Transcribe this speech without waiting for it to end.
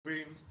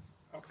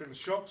in the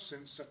shops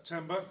since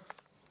September.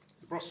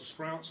 The Brussels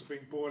sprouts have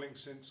been boiling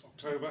since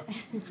October.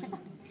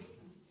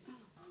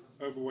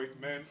 Overweight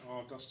men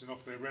are dusting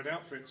off their red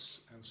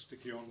outfits and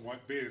sticky on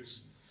white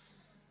beards.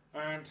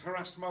 And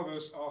harassed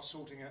mothers are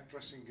sorting out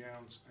dressing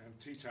gowns and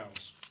tea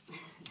towels.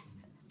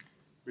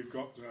 We've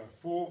got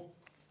 4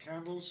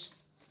 candles.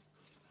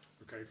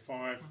 Okay,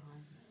 5,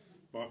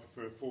 but I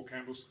prefer 4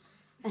 candles.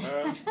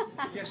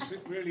 Yes,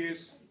 it really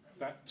is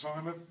that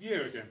time of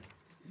year again.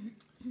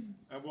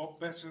 And what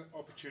better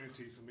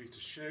opportunity for me to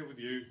share with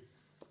you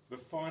the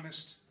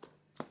finest,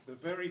 the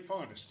very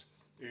finest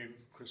in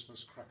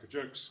Christmas cracker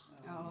jokes.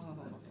 Oh.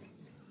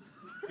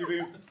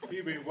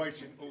 You've been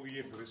waiting all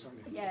year for this,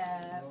 haven't you?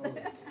 Yeah.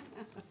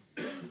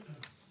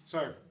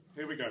 So,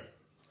 here we go.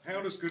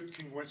 How does good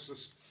King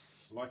Wenceslas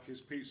like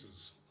his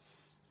pizzas?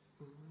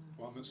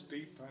 One that's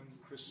deep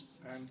and crisp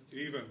and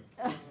even.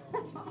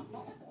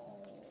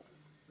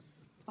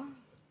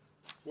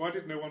 Why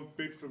did no one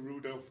bid for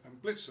Rudolph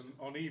and Blitzen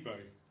on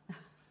eBay?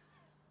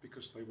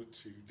 Because they were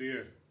too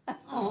dear.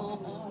 Oh,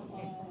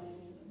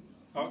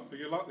 but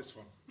you like this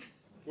one.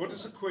 What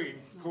does the Queen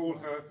call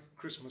her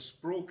Christmas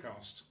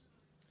broadcast?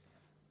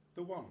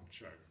 The One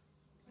Show.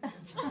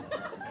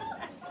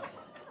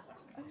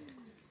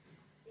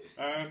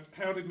 And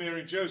how did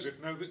Mary and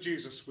Joseph know that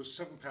Jesus was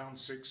 7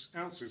 pounds 6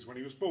 ounces when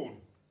he was born?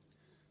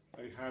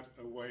 They had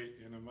a way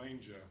in a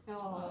manger.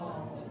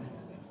 Oh.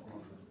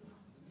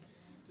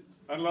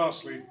 And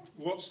lastly,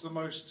 what's the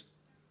most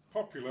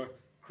popular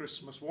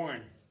Christmas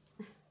wine?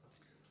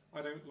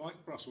 I don't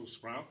like Brussels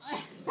sprouts.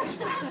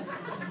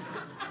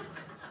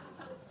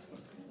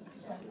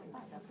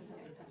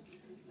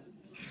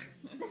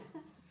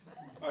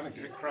 I don't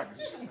get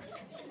crackers.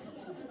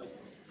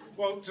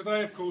 Well,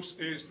 today, of course,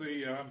 is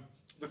the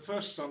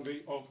first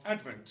Sunday of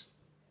Advent.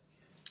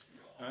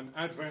 And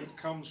Advent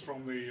comes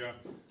from the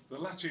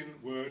Latin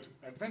word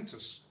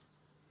adventus,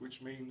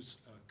 which means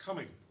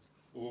coming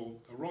or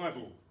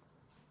arrival.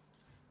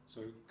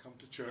 So come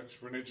to church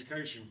for an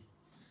education.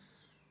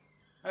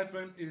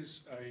 Advent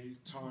is a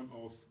time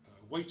of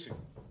waiting,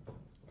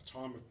 a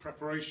time of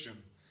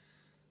preparation,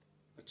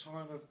 a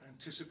time of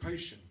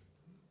anticipation,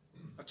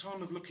 a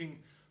time of looking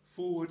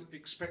forward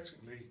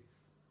expectantly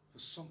for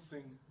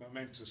something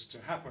momentous to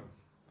happen.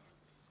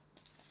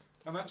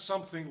 And that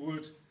something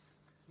would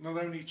not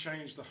only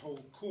change the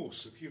whole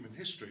course of human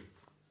history,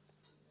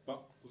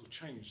 but will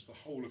change the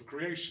whole of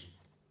creation.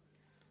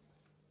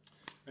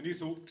 And you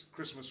thought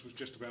Christmas was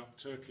just about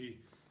turkey,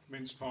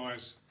 mince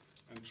pies,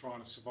 and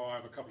trying to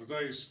survive a couple of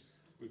days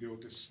with your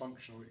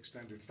dysfunctional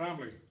extended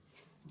family.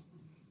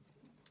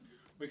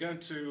 We're going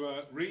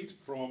to read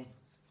from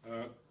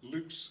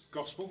Luke's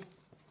Gospel.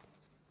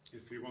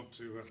 If you want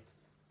to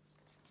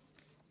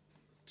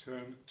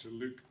turn to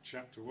Luke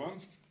chapter 1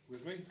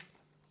 with me.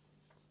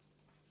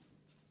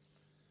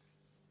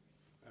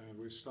 And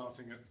we're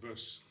starting at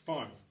verse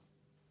 5.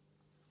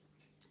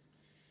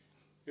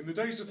 In the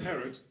days of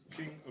Herod,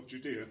 king of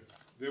Judea,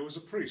 there was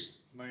a priest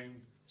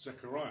named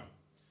Zechariah,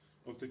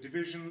 of the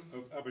division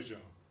of Abijah.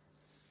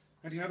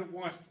 And he had a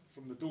wife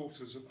from the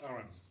daughters of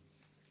Aaron,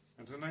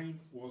 and her name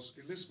was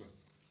Elizabeth.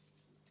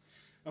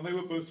 And they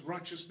were both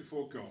righteous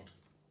before God,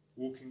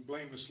 walking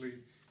blamelessly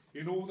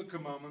in all the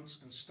commandments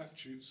and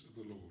statutes of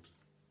the Lord.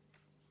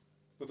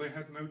 But they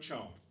had no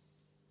child,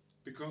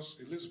 because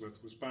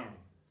Elizabeth was barren,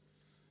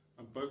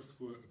 and both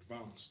were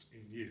advanced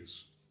in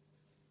years.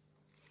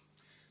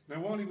 Now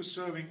while he was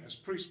serving as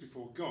priest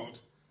before God,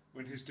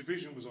 when his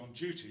division was on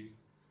duty,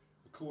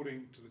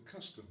 according to the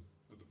custom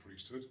of the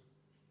priesthood,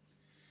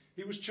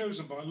 he was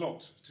chosen by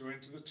Lot to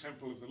enter the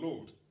temple of the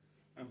Lord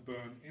and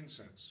burn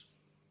incense.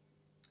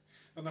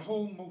 And the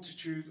whole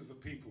multitude of the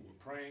people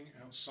were praying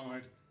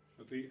outside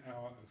at the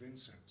hour of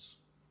incense.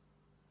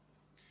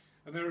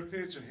 And there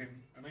appeared to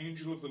him an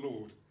angel of the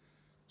Lord,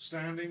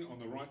 standing on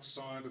the right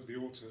side of the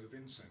altar of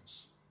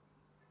incense.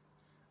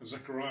 And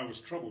Zechariah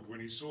was troubled when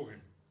he saw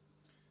him,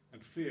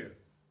 and fear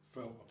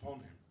fell upon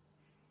him.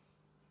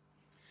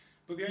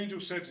 But the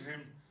angel said to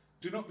him,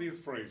 "Do not be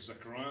afraid,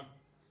 Zechariah,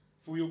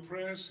 for your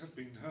prayers have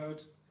been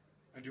heard,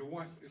 and your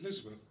wife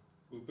Elizabeth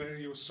will bear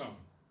you a son,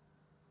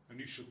 and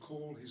you shall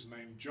call his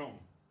name John.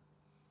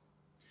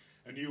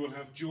 And you will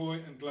have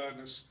joy and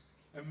gladness,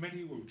 and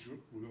many will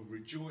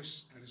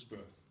rejoice at his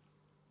birth,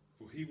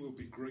 for he will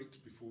be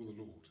great before the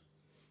Lord.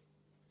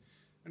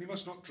 And he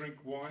must not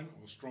drink wine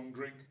or strong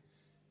drink,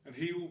 and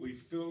he will be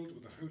filled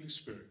with the Holy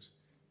Spirit,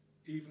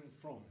 even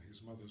from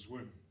his mother's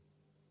womb.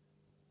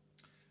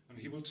 And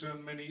he will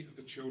turn many of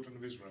the children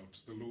of Israel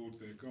to the Lord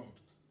their God,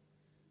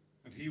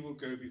 and he will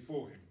go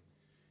before him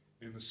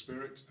in the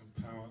spirit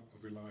and power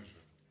of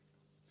Elijah,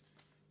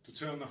 to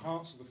turn the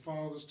hearts of the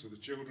fathers to the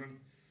children,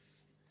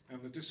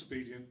 and the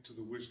disobedient to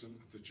the wisdom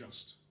of the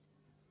just,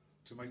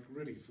 to make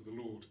ready for the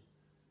Lord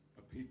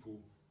a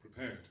people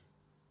prepared."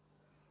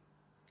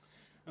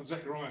 And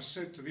Zechariah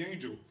said to the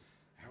angel,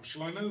 "How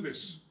shall I know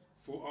this?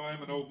 For I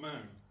am an old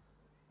man,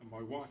 and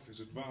my wife is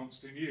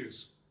advanced in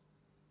years."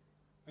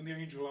 And the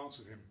angel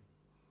answered him,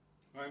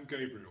 "I am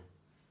Gabriel,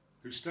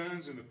 who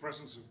stands in the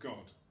presence of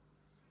God,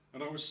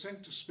 and I was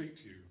sent to speak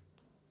to you,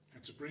 and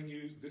and to bring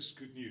you this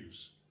good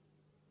news.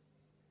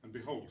 And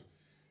behold,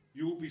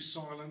 you will be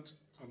silent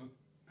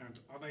and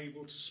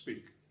unable to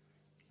speak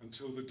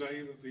until the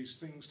day that these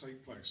things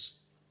take place,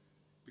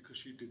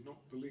 because you did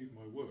not believe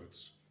my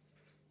words,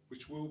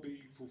 which will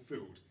be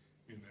fulfilled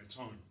in their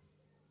time.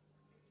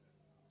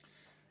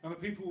 And the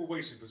people were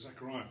waiting for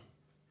Zechariah,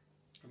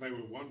 and they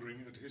were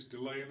wondering at his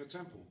delay in the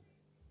temple.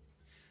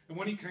 And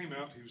when he came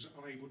out, he was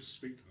unable to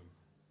speak to them.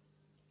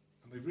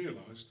 And they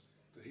realized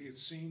that he had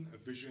seen a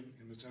vision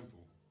in the temple.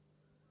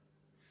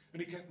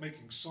 And he kept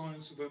making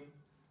signs to them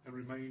and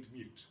remained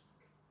mute.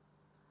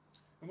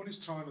 And when his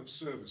time of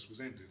service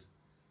was ended,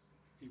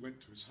 he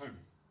went to his home.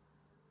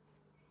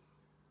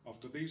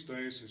 After these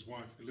days, his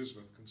wife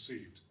Elizabeth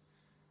conceived,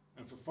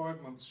 and for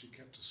 5 months she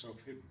kept herself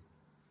hidden,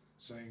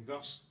 saying,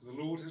 "Thus the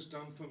Lord has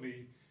done for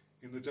me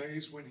in the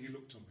days when he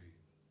looked on me,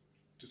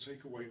 to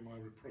take away my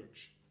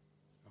reproach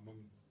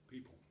among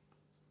people."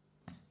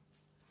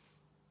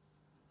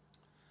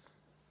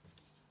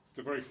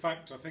 The very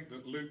fact, I think,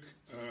 that Luke,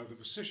 the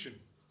physician,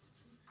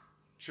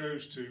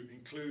 chose to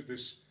include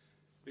this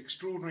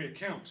extraordinary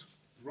account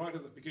right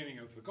at the beginning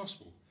of the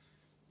Gospel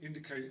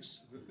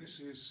indicates that this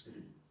is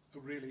a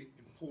really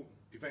important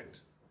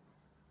event.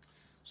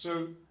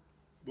 So,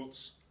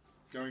 what's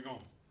going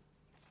on?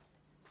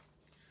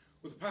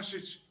 Well, the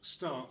passage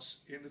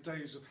starts in the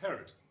days of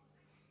Herod,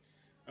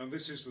 and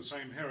this is the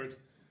same Herod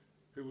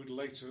who would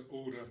later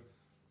order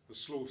the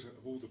slaughter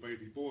of all the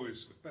baby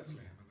boys of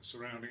Bethlehem and the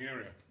surrounding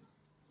area,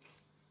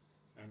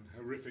 an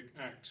horrific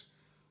act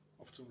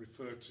often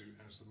referred to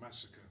as the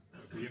massacre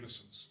of the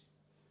innocents.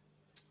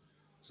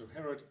 So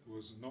Herod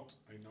was not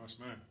a nice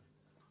man.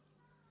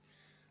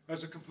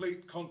 As a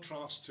complete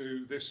contrast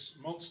to this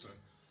monster,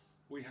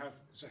 we have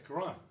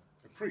Zechariah,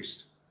 a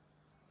priest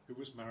who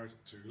was married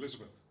to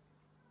Elizabeth.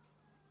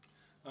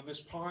 And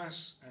this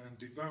pious and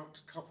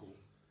devout couple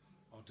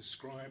are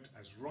described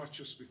as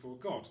righteous before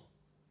God.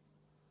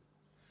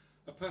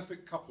 A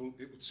perfect couple,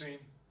 it would seem,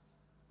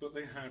 but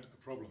they had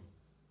a problem.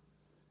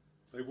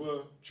 They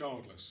were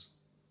childless.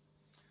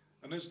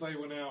 And as they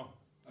were now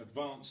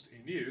advanced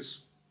in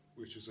years,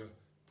 which is a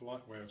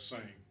polite way of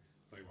saying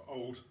they were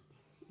old,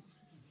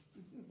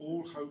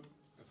 all hope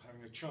of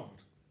having a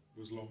child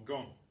was long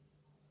gone.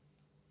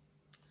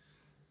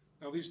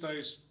 Now these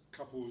days,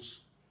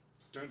 couples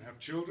don't have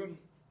children,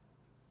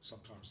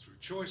 sometimes through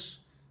choice,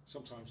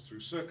 sometimes through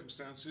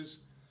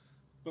circumstances,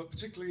 but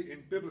particularly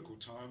in biblical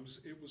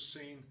times, it was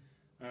seen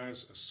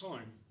as a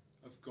sign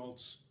of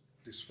God's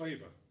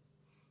disfavour.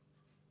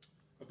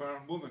 A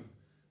barren woman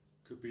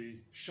could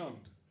be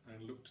shunned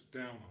and looked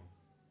down on.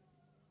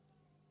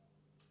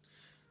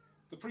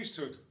 The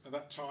priesthood at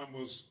that time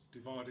was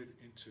divided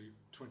into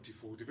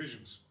 24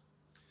 divisions,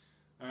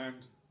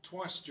 and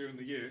twice during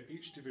the year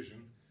each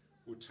division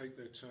would take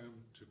their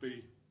turn to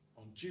be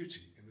on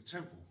duty in the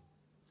temple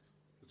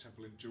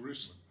in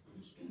Jerusalem, of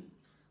course,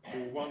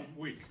 for 1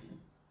 week.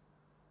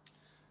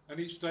 And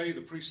each day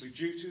the priestly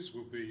duties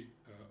will be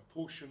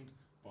apportioned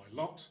by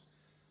lot,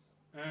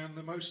 and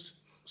the most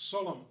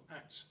solemn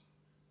act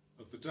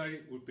of the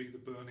day would be the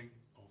burning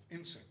of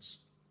incense,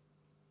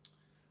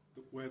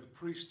 where the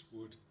priest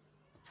would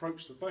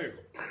approach the veil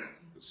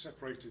that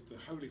separated the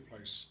holy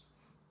place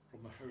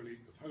from the Holy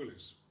of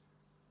Holies.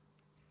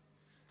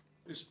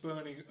 This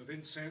burning of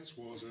incense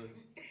was a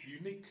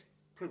unique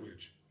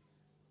privilege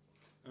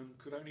and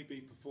could only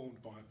be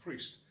performed by a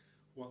priest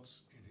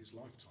once in his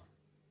lifetime.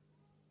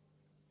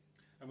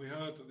 And we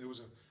heard that there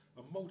was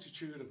a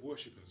multitude of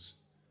worshippers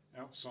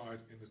outside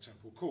in the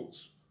temple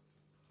courts.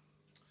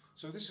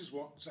 So this is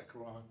what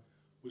Zechariah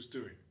was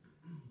doing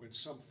when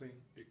something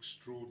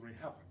extraordinary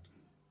happened.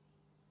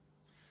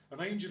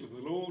 An angel of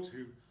the Lord,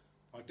 who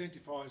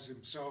identifies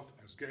himself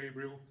as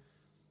Gabriel,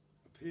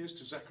 appears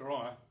to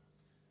Zechariah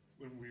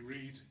when we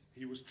read,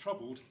 "He was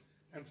troubled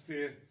and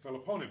fear fell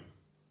upon him."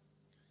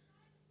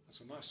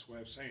 That's a nice way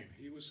of saying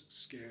he was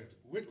scared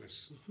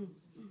witless.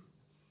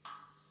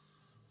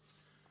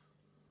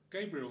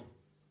 Gabriel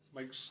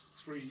makes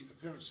 3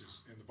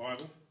 appearances in the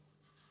Bible.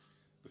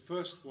 The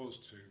first was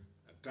to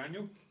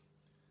Daniel,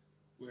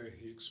 where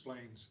he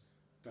explains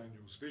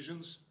Daniel's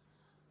visions.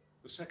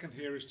 The second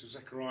here is to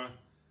Zechariah,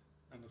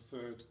 and the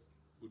third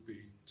would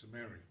be to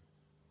Mary.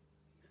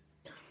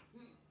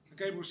 And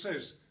Gabriel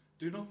says,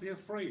 "Do not be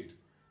afraid.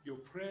 Your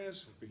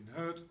prayers have been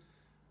heard,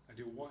 and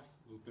your wife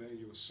will bear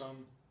you a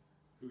son,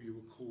 who you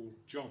will call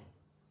John."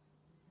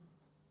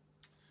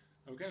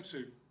 Now we're going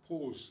to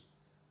pause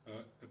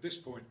at this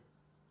point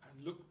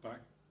and look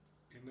back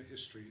in the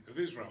history of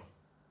Israel.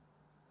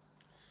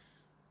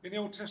 In the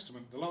Old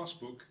Testament, the last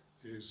book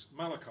is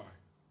Malachi,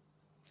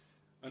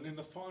 and in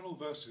the final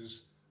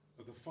verses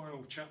of the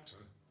final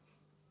chapter,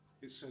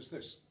 it says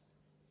this: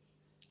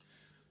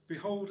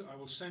 "Behold, I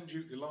will send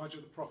you Elijah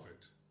the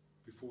prophet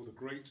before the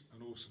great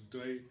and awesome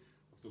day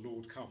of the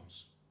Lord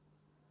comes.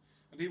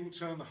 And he will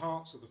turn the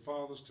hearts of the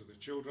fathers to their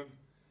children,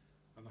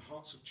 and the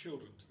hearts of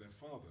children to their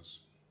fathers,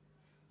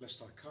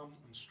 lest I come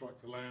and strike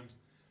the land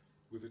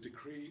with a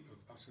decree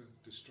of utter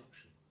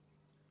destruction."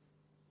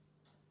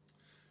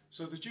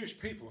 So the Jewish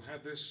people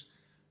had this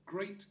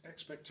great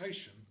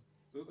expectation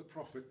that the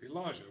prophet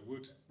Elijah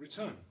would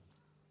return.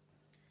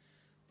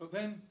 But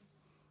then,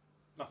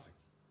 nothing.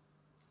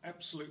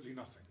 Absolutely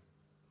nothing.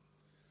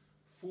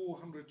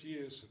 400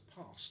 years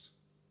had passed,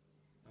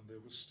 and there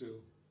was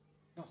still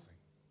nothing.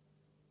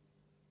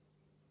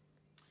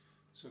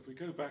 So if we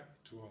go back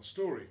to our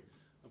story,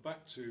 and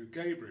back to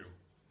Gabriel,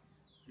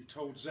 who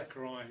told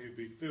Zechariah he would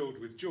be filled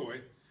with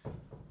joy,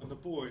 and the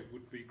boy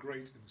would be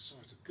great in the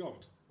sight of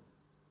God.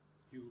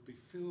 He would be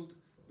filled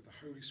with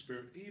the Holy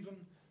Spirit even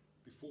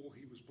before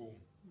he was born.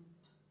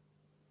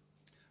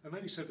 And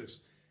then he said this,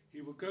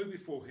 he will go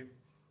before him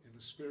in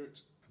the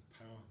spirit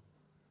and power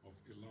of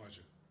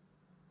Elijah.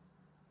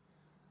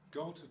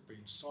 God had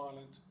been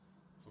silent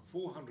for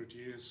 400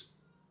 years,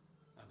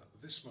 and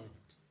at this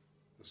moment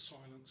the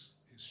silence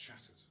is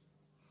shattered.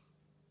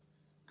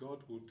 God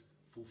would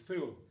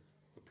fulfill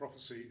the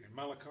prophecy in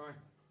Malachi,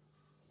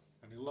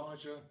 and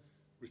Elijah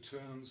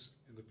returns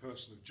in the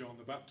person of John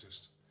the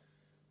Baptist,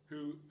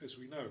 who, as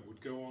we know,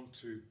 would go on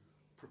to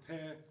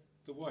prepare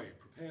the way,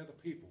 prepare the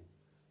people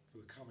for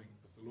the coming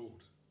of the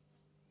Lord.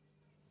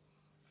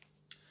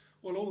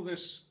 Well, all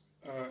this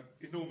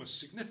enormous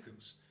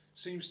significance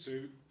seems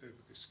to have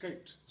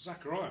escaped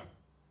Zechariah.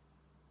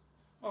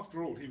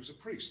 After all, he was a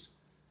priest,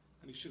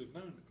 and he should have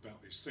known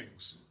about these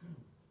things.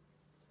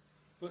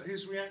 But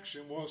his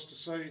reaction was to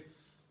say,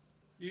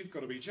 "You've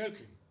got to be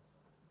joking.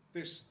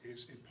 This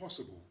is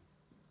impossible.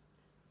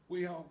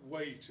 We are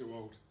way too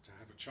old to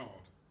have a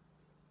child."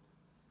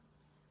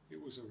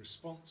 It was a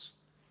response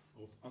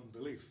of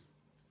unbelief.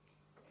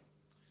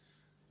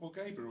 Well,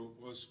 Gabriel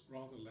was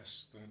rather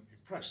less than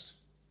impressed.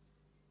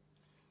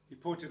 He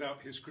pointed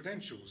out his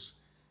credentials.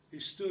 He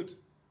stood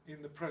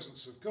in the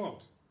presence of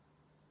God,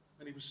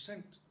 and he was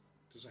sent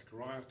to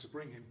Zechariah to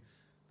bring him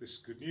this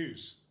good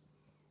news.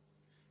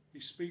 He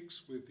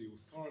speaks with the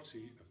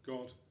authority of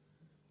God,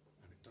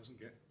 and it doesn't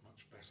get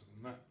much better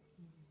than that.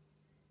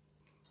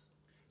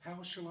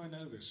 "How shall I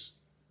know this?"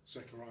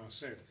 Zechariah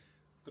said.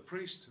 The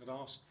priest had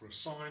asked for a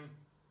sign,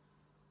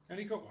 and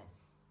he got one,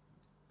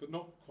 but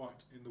not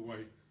quite in the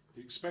way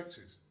he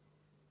expected.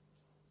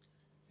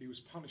 He was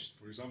punished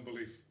for his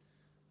unbelief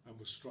and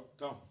was struck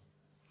dumb.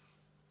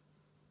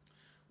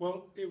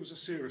 Well, it was a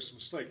serious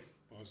mistake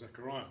by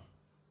Zechariah,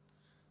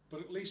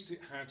 but at least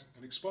it had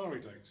an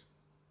expiry date.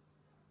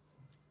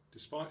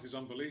 Despite his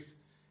unbelief,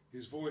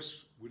 his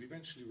voice would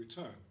eventually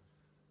return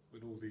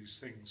when all these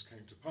things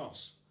came to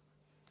pass.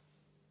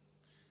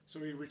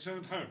 So he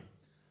returned home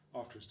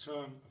after his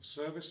term of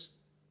service,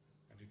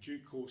 and in due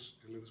course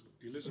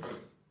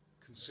Elizabeth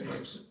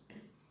conceives,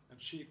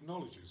 and she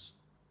acknowledges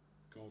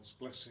God's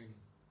blessing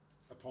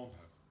upon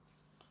her.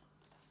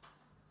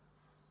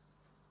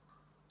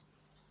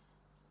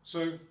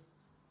 So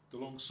the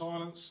long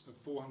silence of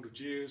 400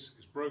 years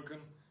is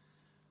broken.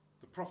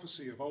 The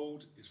prophecy of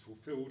old is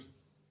fulfilled.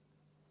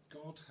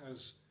 God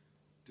has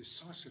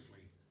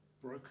decisively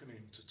broken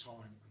into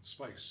time and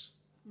space.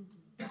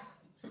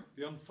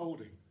 The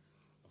unfolding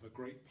of a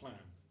great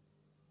plan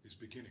is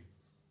beginning.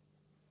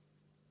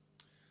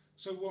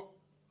 So what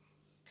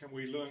can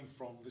we learn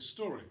from this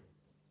story?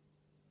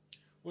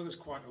 Well, there's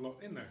quite a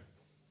lot in there.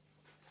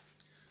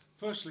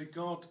 Firstly,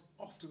 God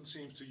often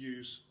seems to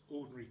use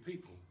ordinary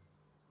people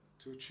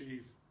to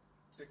achieve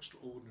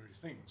extraordinary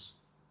things.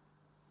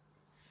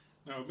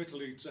 Now,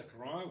 admittedly,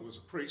 Zechariah was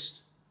a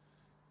priest,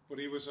 but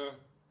he was an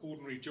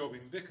ordinary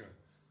jobbing vicar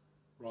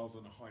rather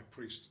than a high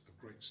priest of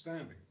great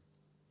standing.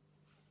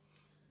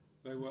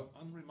 They were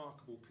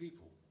unremarkable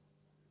people,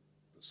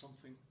 but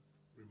something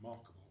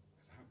remarkable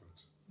had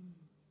happened.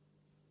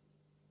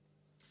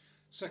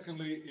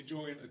 Secondly,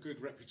 enjoying a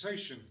good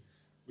reputation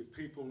with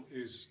people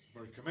is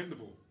very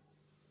commendable,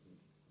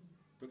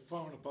 but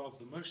far and above,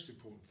 the most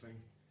important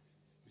thing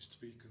is to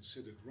be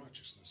considered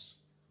righteousness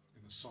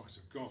in the sight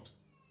of God.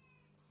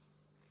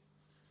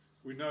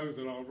 We know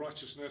that our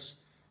righteousness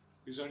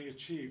is only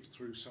achieved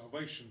through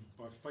salvation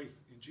by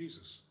faith in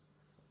Jesus,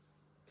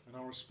 and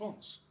our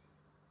response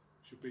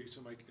should be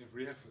to make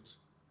every effort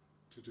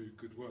to do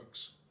good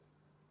works.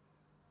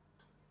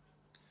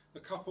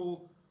 The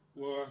couple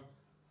were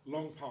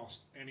long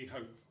past any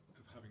hope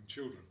of having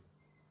children,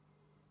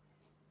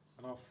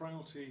 and our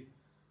frailty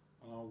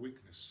and our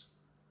weakness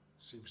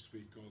seems to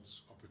be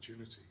God's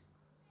opportunity.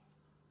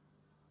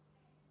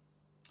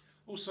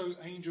 Also,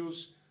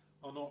 angels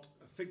are not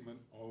a figment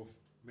of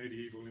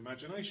medieval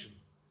imagination.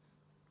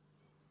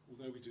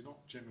 Although we do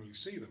not generally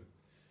see them,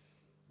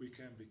 we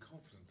can be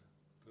confident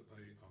that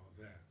they are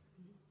there.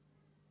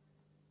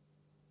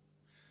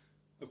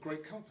 Of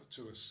great comfort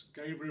to us,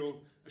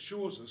 Gabriel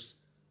assures us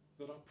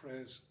that our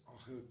prayers are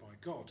heard by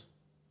God.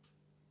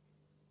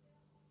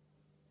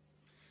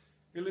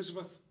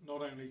 Elizabeth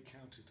not only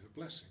counted her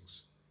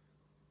blessings,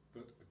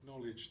 but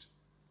acknowledged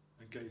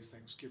and gave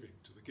thanksgiving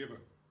to the giver.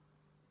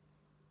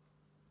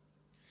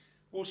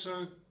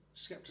 Also,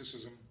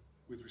 skepticism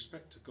with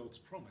respect to God's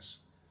promise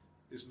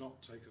is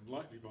not taken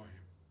lightly by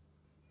him.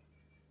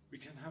 We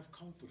can have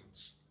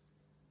confidence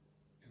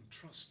and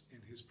trust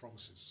in his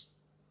promises.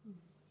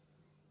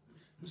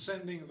 The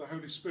sending of the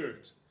Holy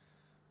Spirit,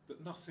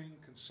 that nothing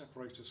can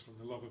separate us from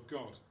the love of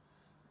God,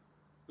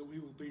 that we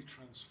will be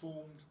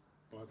transformed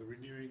by the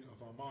renewing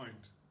of our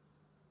mind.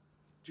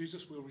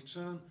 Jesus will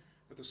return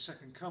at the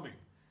second coming.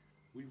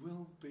 We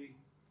will be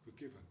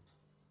forgiven.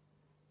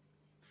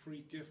 The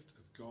free gift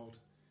of God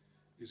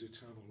is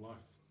eternal life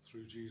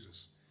through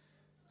Jesus.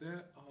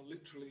 There are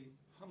literally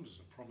hundreds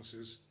of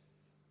promises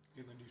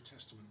in the New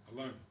Testament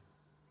alone.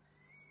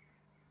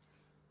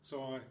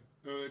 So I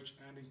urge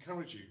and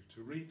encourage you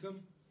to read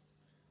them,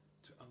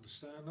 to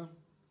understand them,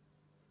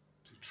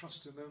 to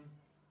trust in them,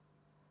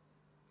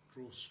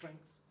 draw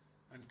strength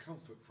and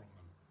comfort from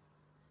them.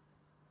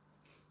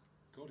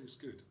 God is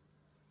good,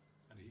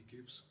 and he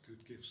gives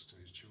good gifts to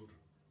his children.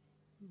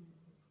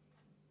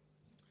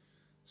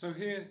 So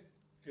here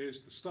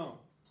is the start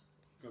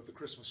of the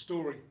Christmas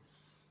story,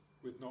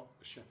 with not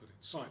a shepherd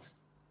in sight.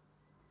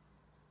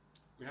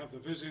 We have the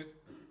visit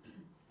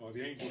by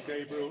the angel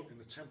Gabriel in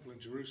the temple in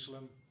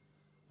Jerusalem,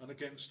 and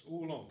against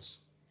all odds,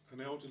 an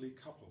elderly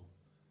couple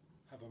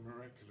have a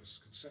miraculous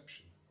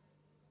conception.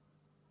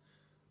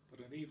 But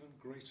an even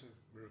greater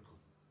miracle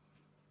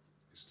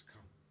is to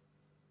come.